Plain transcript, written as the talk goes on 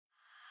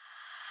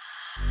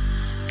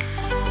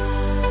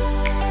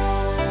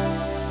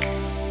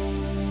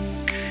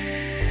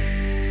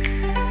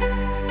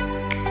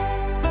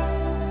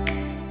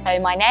So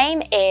my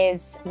name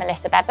is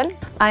Melissa Bevan.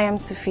 I am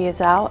Sophia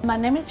Zhao. My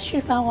name is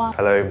Shufan Wang.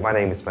 Hello, my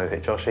name is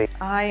Mohit Joshi.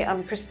 I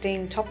am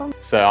Christine Topham.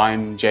 So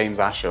I'm James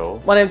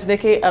Ashall. My name is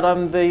Nikki and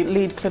I'm the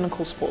lead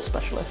clinical support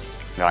specialist.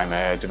 I'm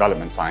a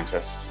development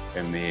scientist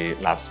in the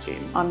labs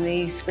team. I'm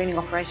the screening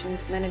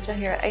operations manager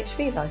here at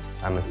hVIVO.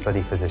 I'm a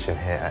study physician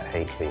here at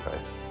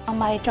hVIVO.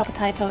 My job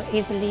title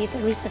is lead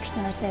research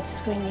nurse at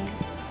screening.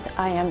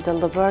 I am the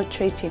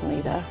laboratory team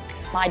leader.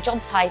 My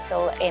job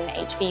title in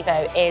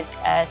hVIVO is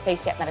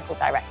Associate Medical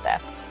Director.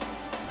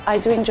 I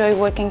do enjoy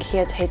working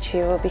here at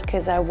hVIVO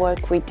because I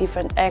work with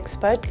different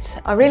experts.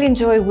 I really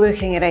enjoy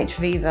working at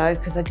hVIVO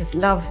because I just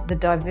love the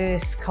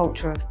diverse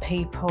culture of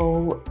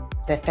people,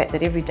 the fact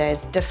that every day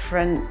is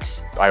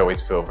different. I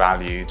always feel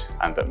valued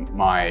and that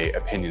my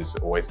opinions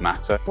always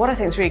matter. What I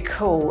think is really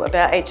cool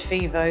about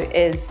hVIVO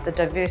is the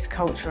diverse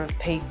culture of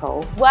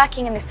people.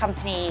 Working in this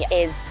company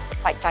is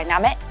quite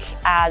dynamic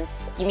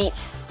as you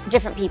meet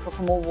different people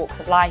from all walks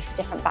of life,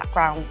 different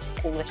backgrounds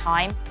all the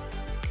time.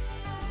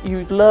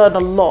 You learn a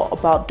lot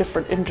about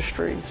different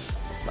industries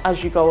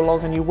as you go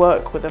along and you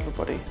work with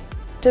everybody.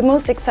 The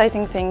most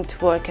exciting thing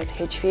to work at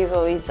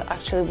hVIVO is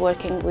actually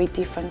working with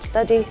different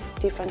studies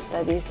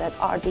that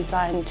are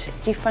designed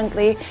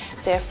differently.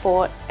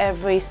 Therefore,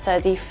 every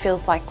study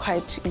feels like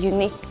quite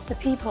unique. The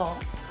people,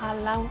 I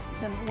love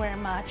them very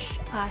much.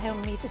 I have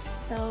met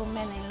so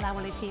many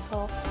lovely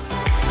people.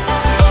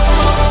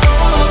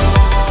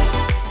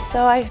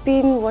 So I've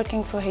been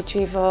working for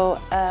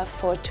hVIVO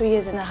for 2.5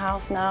 years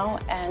now,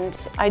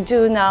 and I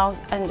do now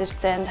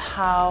understand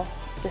how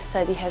the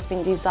study has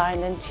been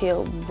designed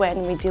until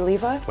when we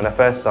deliver. When I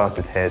first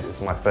started here, it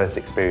was my first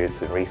experience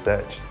in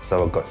research,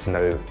 so I got to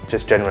know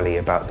just generally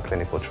about the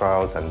clinical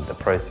trials and the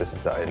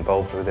processes that are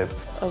involved with it.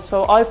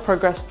 So I've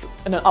progressed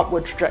in an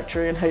upward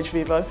trajectory in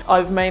hVIVO.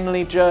 I've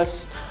mainly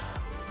just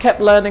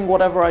kept learning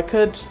whatever I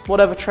could,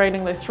 whatever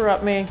training they threw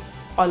at me,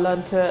 I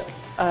learnt it,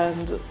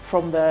 and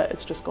from there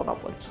it's just gone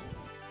upwards.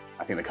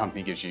 I think the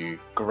company gives you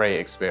great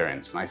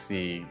experience, and I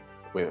see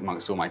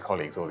amongst all my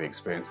colleagues all the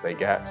experience they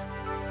get.